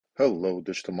Hello,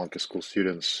 Digital Monkey School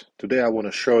students. Today I want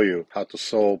to show you how to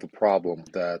solve a problem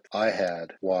that I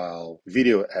had while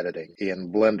video editing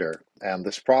in Blender. And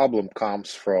this problem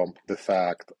comes from the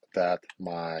fact that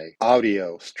my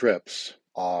audio strips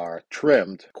are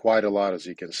trimmed quite a lot, as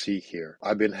you can see here.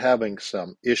 I've been having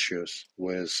some issues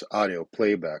with audio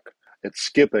playback. It's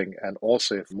skipping, and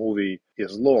also if the movie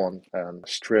is long and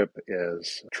strip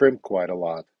is trimmed quite a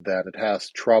lot, then it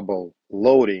has trouble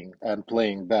loading and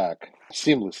playing back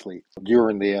seamlessly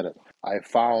during the edit. I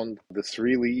found this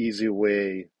really easy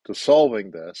way to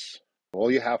solving this. All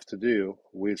you have to do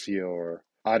with your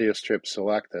audio strip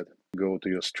selected, go to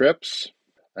your strips,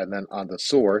 and then on the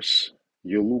source,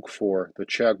 you look for the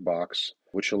checkbox,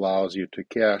 which allows you to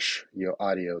cache your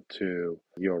audio to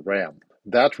your RAM.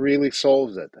 That really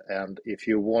solves it. And if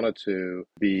you wanted to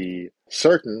be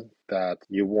certain that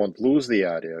you won't lose the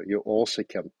audio, you also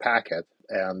can pack it,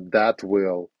 and that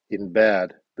will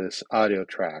embed this audio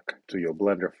track to your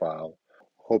Blender file.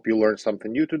 Hope you learned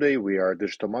something new today. We are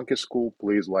Digital Monkey School.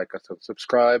 Please like us and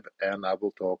subscribe, and I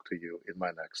will talk to you in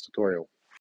my next tutorial.